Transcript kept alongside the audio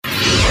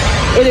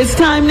It is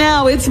time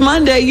now. It's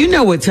Monday. You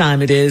know what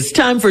time it is.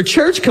 Time for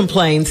church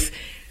complaints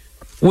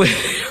with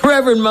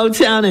Reverend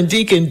Motown and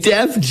Deacon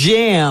Def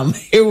Jam.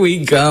 Here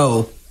we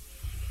go.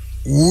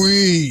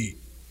 We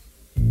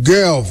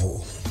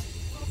gavel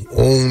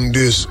on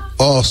this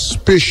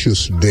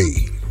auspicious day.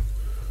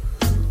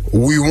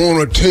 We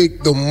want to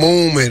take the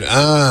moment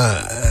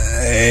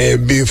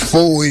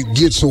before it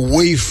gets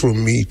away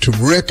from me to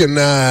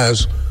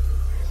recognize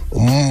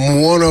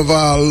one of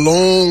our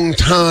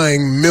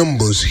longtime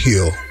members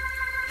here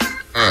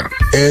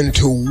and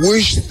to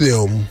wish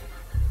them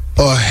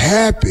a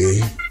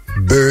happy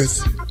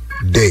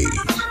birthday.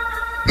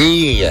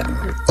 Yeah.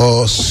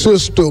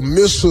 Sister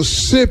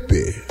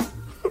Mississippi,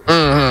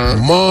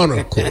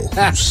 Monica,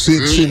 who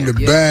sits in the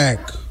back.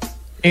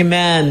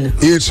 Amen.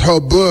 It's her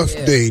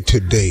birthday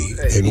today,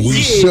 and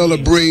we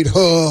celebrate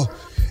her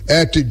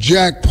at the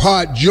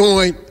Jackpot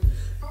Joint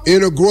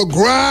in a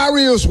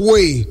gregarious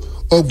way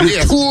of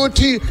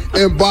gratuity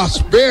and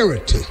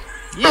prosperity,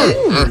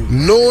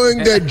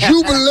 knowing that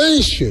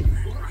jubilation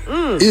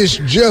is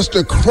just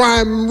a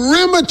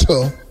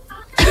crimeter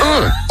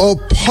of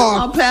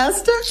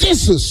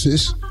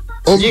parthesis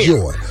of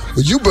joy.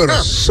 But you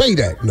better say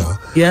that now.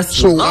 Yes.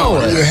 So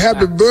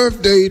happy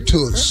birthday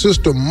to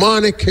Sister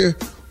Monica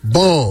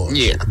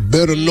Barnes,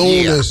 better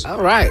known as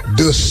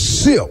the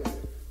Silk.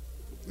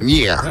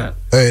 Yeah.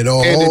 And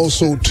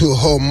also to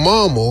her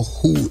mama,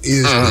 who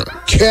is the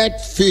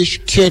catfish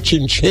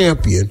catching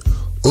champion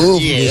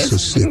of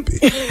Mississippi.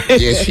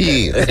 Yes,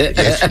 she is. Yes,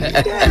 she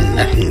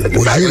is.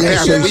 Well, you gonna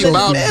say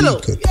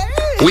something, Deacon?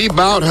 We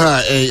bought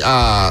her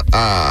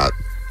a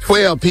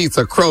 12-piece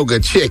of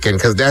Kroger chicken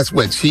because that's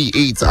what she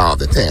eats all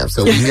the time.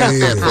 So we got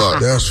that for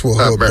that's for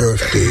her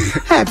birthday.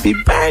 Happy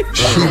birthday.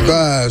 She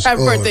buys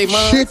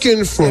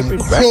chicken from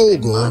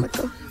Kroger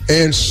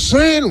and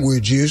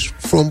sandwiches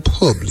from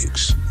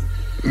Publix.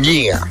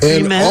 Yeah.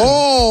 And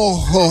all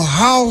her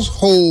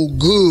household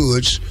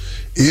goods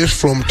is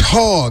from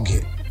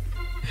Target.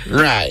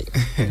 Right.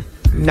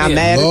 Not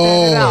mad at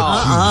that at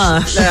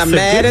all. Not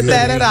mad at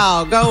that at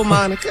all. Go,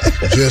 Monica.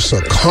 Just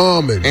a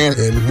common. And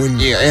when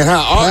and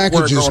her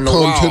packages come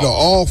to the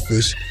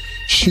office,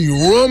 she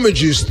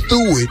rummages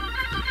through it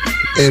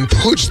and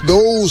puts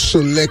those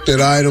selected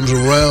items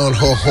around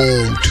her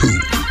home, too.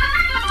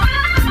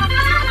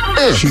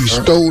 She's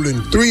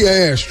stolen 3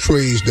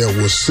 ashtrays that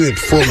were sent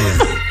from me.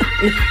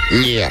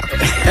 Yeah.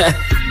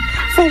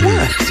 For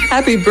what?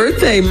 Happy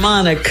birthday,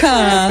 Monica.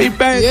 Happy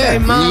birthday,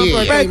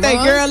 Mama. Birthday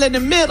girl in the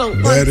middle.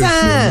 That is for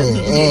her.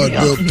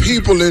 The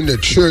people in the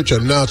church are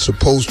not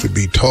supposed to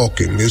be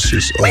talking. This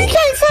is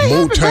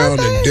Motown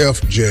and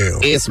Def Jam.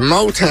 It's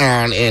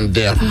Motown and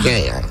Def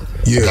Jam.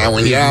 Yeah. Now,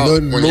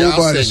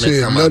 nobody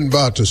said nothing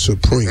about the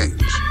Supremes.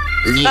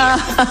 Yeah.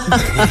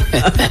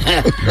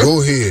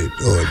 Go ahead,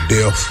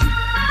 Def.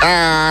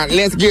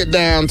 Let's get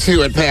down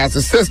to it,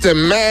 Pastor. Sister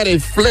Maddie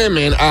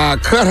Fleming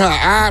cut her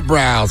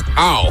eyebrows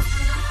off,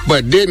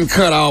 but didn't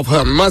cut off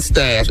her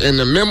mustache. And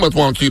the members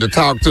want you to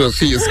talk to her.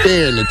 She is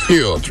scaring the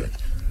children.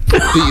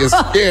 She is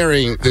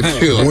scaring the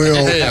children.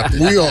 Well,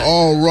 we are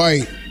all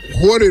right.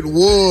 What it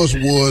was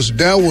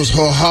that was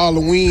her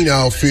Halloween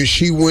outfit.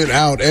 She went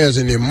out as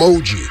an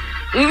emoji.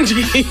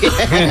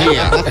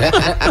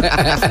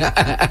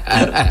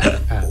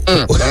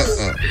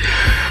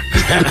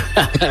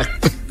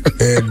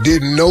 And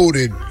didn't know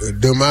that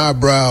them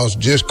eyebrows,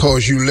 just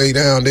cause you lay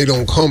down, they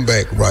don't come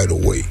back right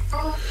away.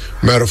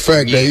 Matter of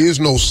fact, there is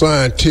no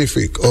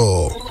scientific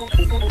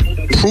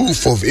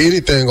proof of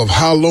anything of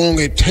how long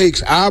it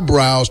takes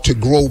eyebrows to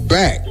grow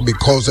back,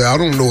 because I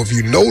don't know if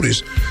you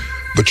noticed,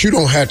 but you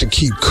don't have to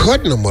keep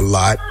cutting them a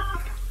lot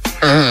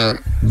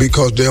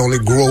because they only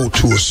grow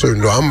to a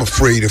certain. I'm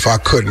afraid if I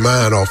cut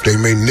mine off, they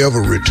may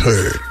never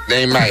return.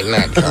 They might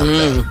not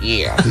come back.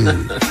 Yeah.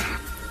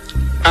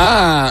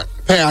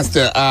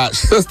 Pastor,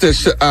 Sister,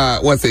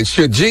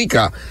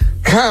 Shajika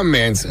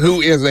Cummins, who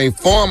is a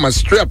former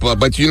stripper,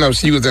 but you know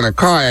she was in a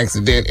car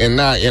accident and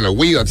now in a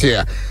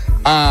wheelchair.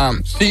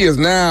 She is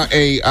now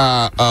a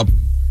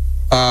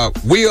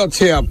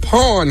wheelchair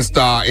porn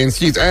star, and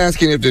she's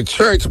asking if the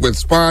church would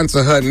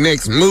sponsor her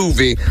next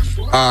movie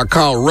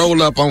called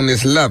Roll Up on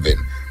This Lovin'.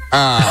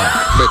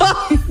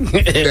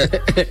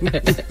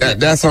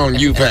 That's on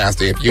you,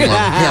 Pastor, if you want to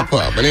help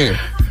her. But anyway.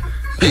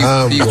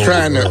 He's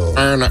trying to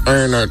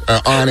earn an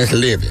honest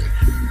living.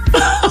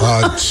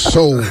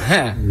 So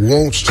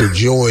wants to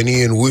join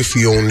in with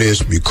you on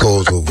this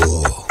because of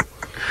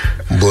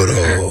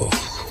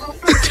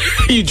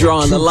you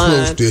drawing the line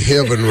close to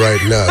heaven right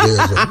now.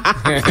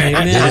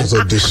 There's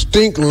a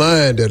distinct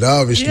line that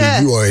obviously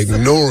you are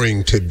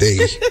ignoring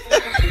today.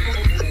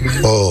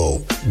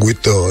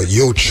 With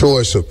your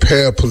choice of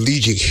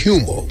paraplegic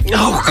humor.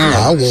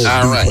 I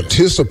won't be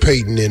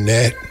participating in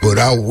that, but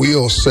I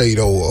will say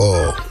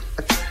though.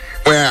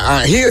 Well,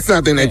 here's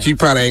something that you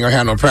probably ain't gonna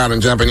have no problem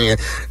jumping in.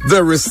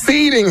 The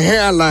Receding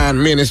Hairline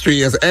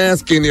Ministry is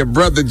asking if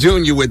Brother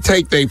Junior would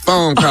take their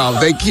phone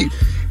calls.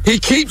 He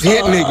keeps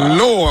hitting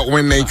ignore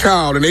when they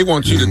call, and they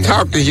want you to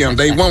talk to him.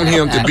 They want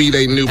him to be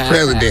their new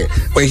president,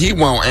 but he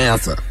won't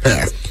answer.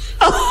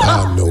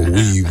 I know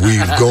we've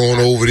gone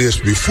over this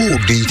before,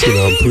 Deacon.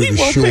 I'm pretty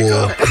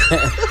sure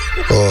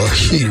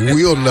he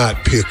will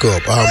not pick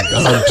up.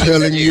 I'm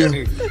telling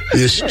you,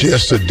 it's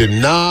just a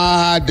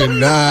deny.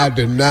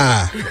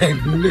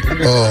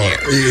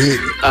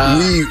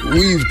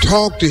 We've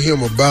talked to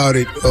him about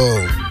it.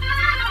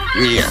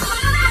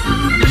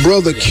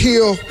 Brother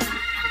Kill.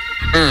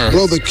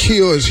 Brother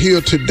Kill is here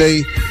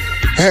today.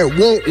 Hey,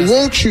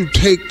 won't you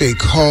take the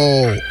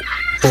call?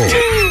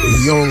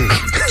 Young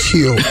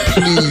Kill,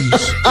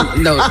 please.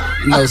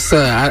 No,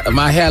 sir.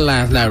 My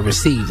hairline's not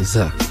receding,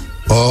 sir.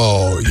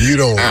 Oh, you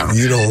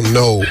don't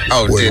know.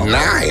 Oh,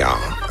 denial.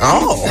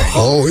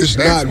 Oh, it's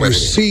not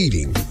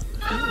receding.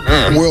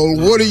 Well,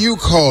 what do you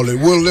call it?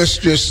 Well, let's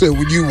just say,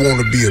 would you want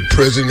to be a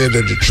president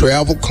of the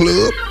travel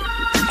club?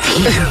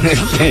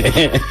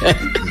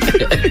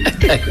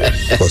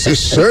 Because it's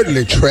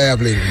certainly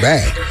traveling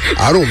back.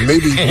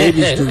 Maybe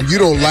you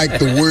don't like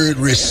the word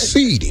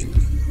receding.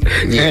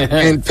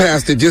 And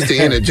Pastor, just to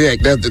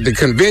interject, the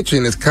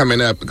convention is coming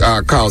up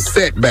called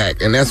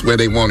Setback, and that's where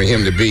they wanted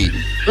him to be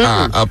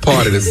a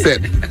part of the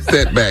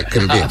Setback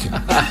convention.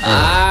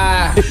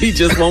 He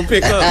just won't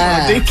pick up.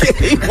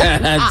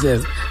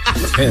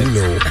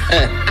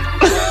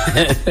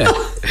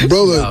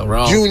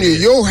 Brother Junior,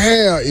 your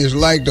hair is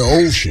like the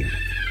ocean,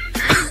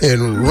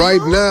 and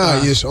right now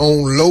it's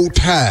on low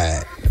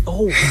tide.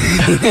 Roll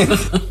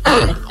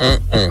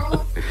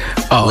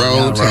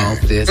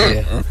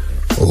tide.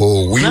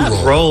 Oh, we not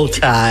wrong. Roll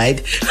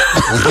Tide.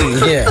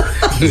 Yeah.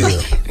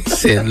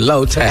 Said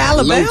low tide.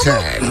 Alabama?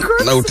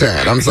 Low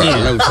tide. I'm sorry,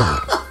 low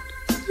tide.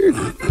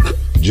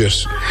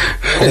 Just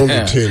only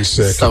 10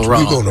 seconds. So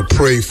we're going to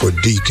pray for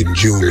Deacon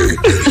Junior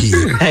that he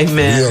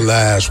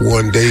realize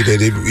one day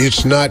that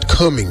it's not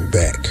coming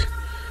back.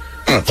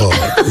 It's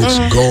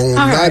gone.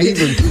 Not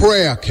even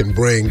prayer can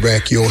bring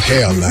back your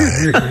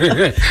hairline.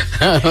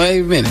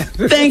 Wait a minute.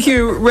 Thank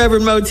you,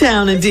 Reverend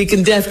Motown and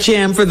Deacon Def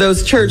Jam, for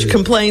those church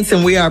complaints,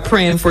 and we are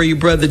praying for you,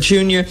 Brother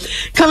Junior.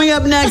 Coming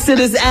up next, it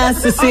is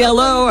Ask the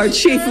CLO, our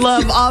Chief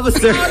Love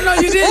Officer. Oh, no,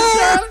 you didn't,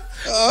 sir.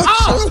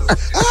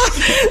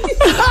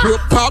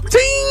 Pop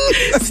ting.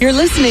 You're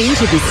listening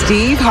to the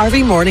Steve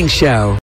Harvey Morning Show.